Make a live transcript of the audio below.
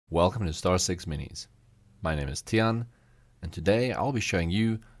Welcome to Star 6 Minis. My name is Tian, and today I'll be showing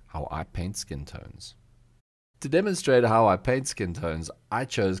you how I paint skin tones. To demonstrate how I paint skin tones, I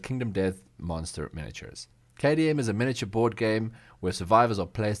chose Kingdom Death Monster Miniatures. KDM is a miniature board game where survivors are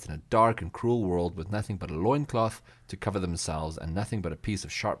placed in a dark and cruel world with nothing but a loincloth to cover themselves and nothing but a piece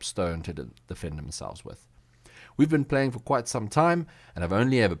of sharp stone to defend themselves with. We've been playing for quite some time, and I've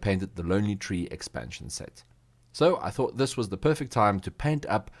only ever painted the Lonely Tree expansion set. So I thought this was the perfect time to paint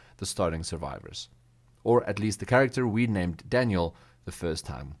up the starting survivors, or at least the character we named Daniel the first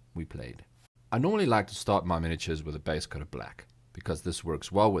time we played. I normally like to start my miniatures with a base coat of black, because this works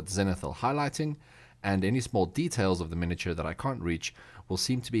well with zenithal highlighting, and any small details of the miniature that I can't reach will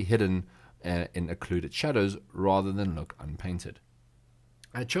seem to be hidden in occluded shadows rather than look unpainted.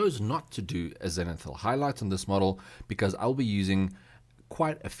 I chose not to do a zenithal highlight on this model because I'll be using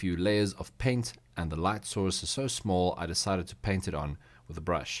quite a few layers of paint, and the light source is so small I decided to paint it on with a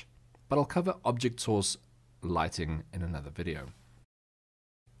brush. But I'll cover object source lighting in another video.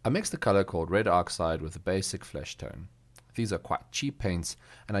 I mixed a color called red oxide with a basic flesh tone. These are quite cheap paints,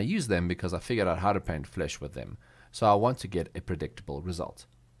 and I use them because I figured out how to paint flesh with them, so I want to get a predictable result.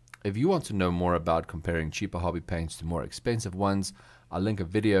 If you want to know more about comparing cheaper hobby paints to more expensive ones, I'll link a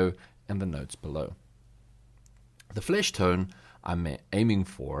video in the notes below. The flesh tone I'm aiming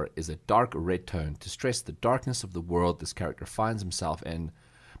for is a dark red tone to stress the darkness of the world this character finds himself in,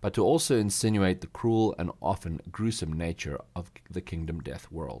 but to also insinuate the cruel and often gruesome nature of the Kingdom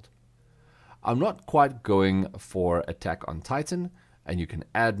Death world. I'm not quite going for Attack on Titan, and you can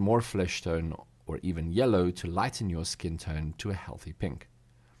add more flesh tone or even yellow to lighten your skin tone to a healthy pink.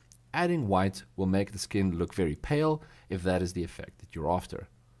 Adding white will make the skin look very pale if that is the effect that you're after.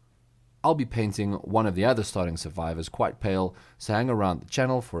 I'll be painting one of the other starting survivors quite pale, so hang around the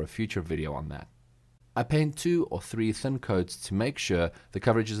channel for a future video on that. I paint 2 or 3 thin coats to make sure the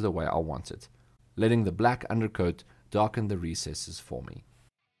coverage is the way I want it, letting the black undercoat darken the recesses for me.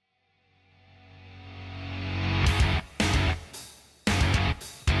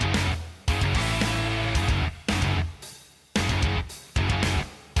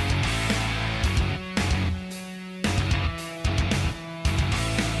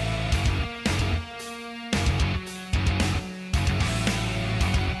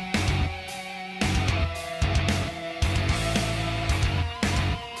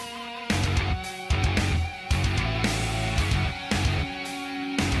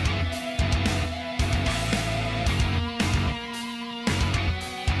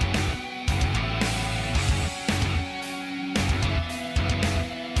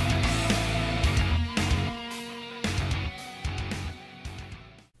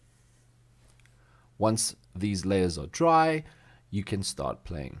 Once these layers are dry, you can start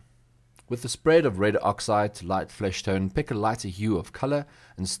playing. With the spread of red oxide to light flesh tone, pick a lighter hue of color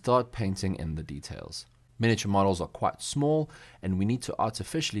and start painting in the details. Miniature models are quite small, and we need to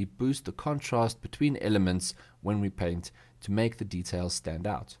artificially boost the contrast between elements when we paint to make the details stand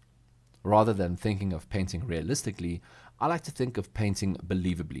out. Rather than thinking of painting realistically, I like to think of painting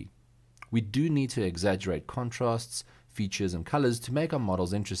believably. We do need to exaggerate contrasts, features and colors to make our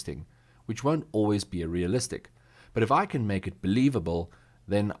models interesting, which won't always be realistic, but if I can make it believable,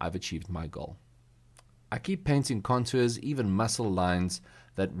 then I've achieved my goal. I keep painting contours, even muscle lines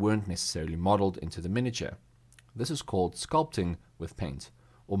that weren't necessarily modeled into the miniature. This is called sculpting with paint,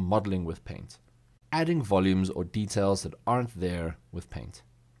 or modeling with paint, adding volumes or details that aren't there with paint.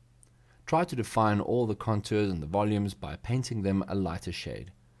 Try to define all the contours and the volumes by painting them a lighter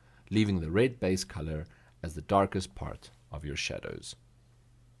shade, leaving the red base color as the darkest part of your shadows.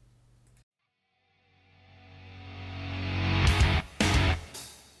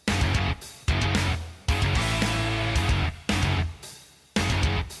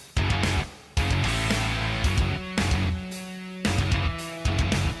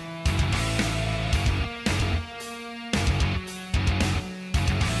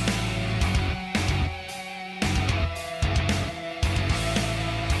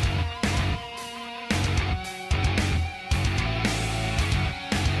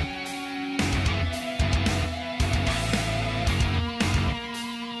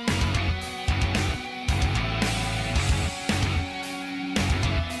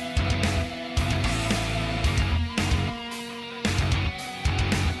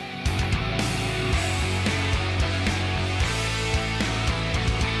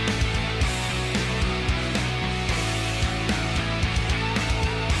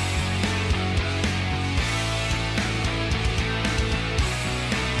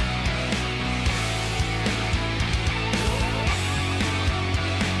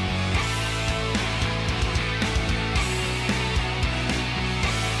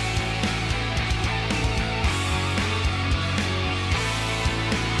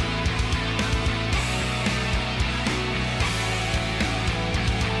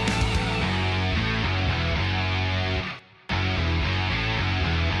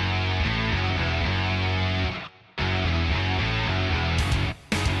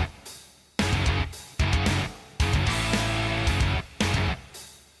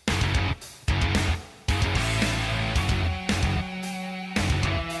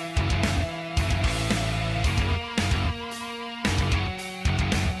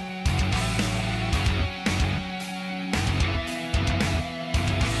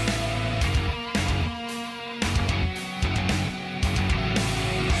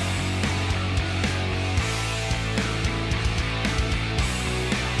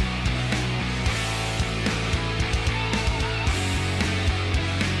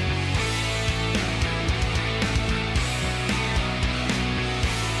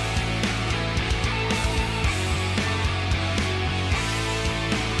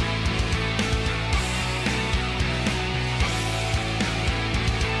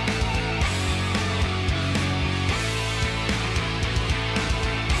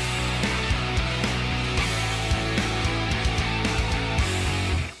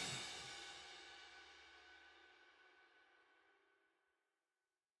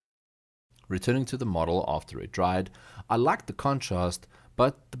 Returning to the model after it dried, I liked the contrast,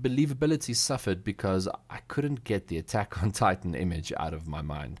 but the believability suffered because I couldn't get the Attack on Titan image out of my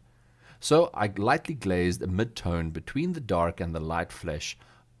mind. So I lightly glazed a mid-tone between the dark and the light flesh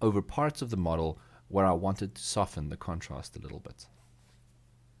over parts of the model where I wanted to soften the contrast a little bit.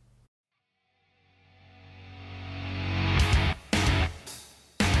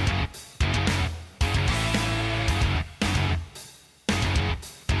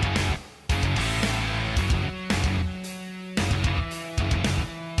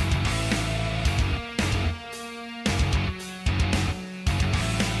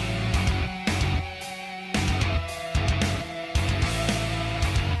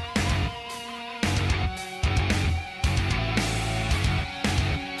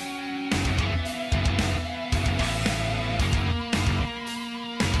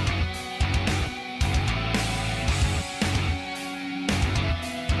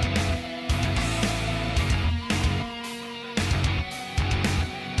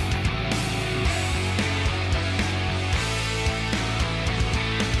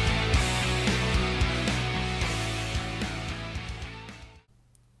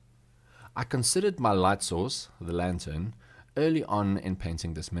 I considered my light source, the lantern, early on in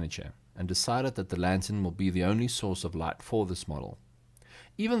painting this miniature, and decided that the lantern will be the only source of light for this model.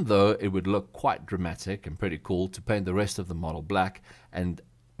 Even though it would look quite dramatic and pretty cool to paint the rest of the model black, and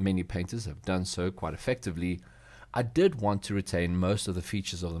many painters have done so quite effectively, I did want to retain most of the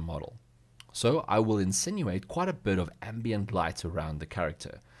features of the model. So I will insinuate quite a bit of ambient light around the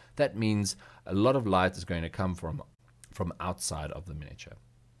character. That means a lot of light is going to come from outside of the miniature.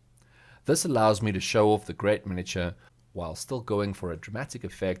 This allows me to show off the great miniature while still going for a dramatic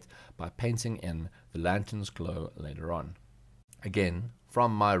effect by painting in the lantern's glow later on. Again,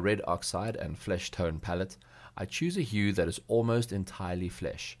 from my red oxide and flesh tone palette, I choose a hue that is almost entirely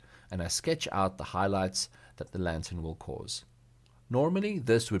flesh, and I sketch out the highlights that the lantern will cause. Normally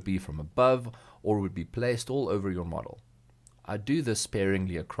this would be from above or would be placed all over your model. I do this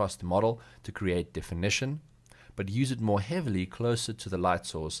sparingly across the model to create definition, but use it more heavily closer to the light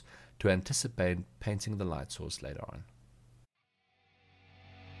source to anticipate painting the light source later on.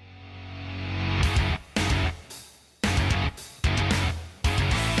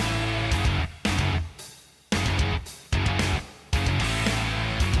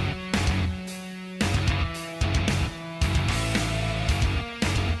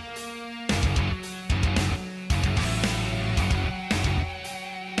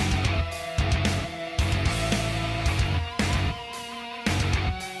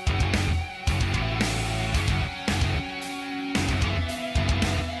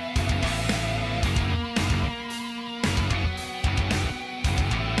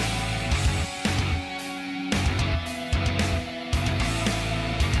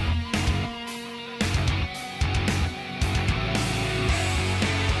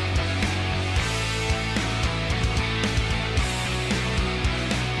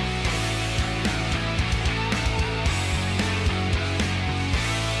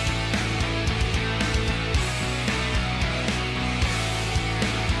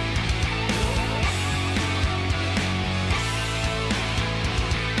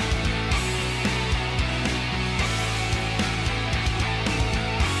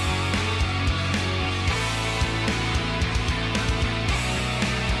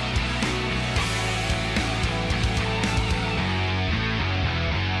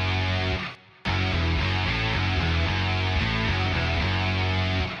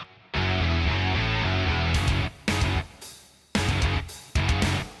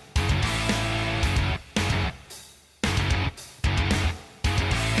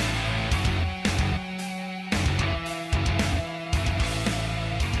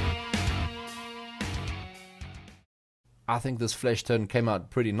 I think this flesh tone came out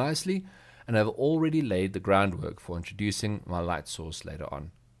pretty nicely, and I've already laid the groundwork for introducing my light source later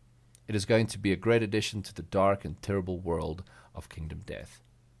on. It is going to be a great addition to the dark and terrible world of Kingdom Death.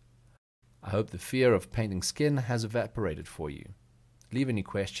 I hope the fear of painting skin has evaporated for you. Leave any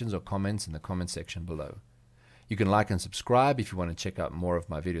questions or comments in the comment section below. You can like and subscribe if you want to check out more of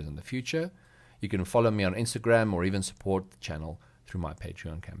my videos in the future. You can follow me on Instagram or even support the channel through my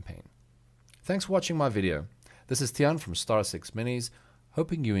Patreon campaign. Thanks for watching my video. This is Tian from Star 6 Minis,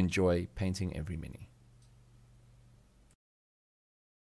 hoping you enjoy painting every mini.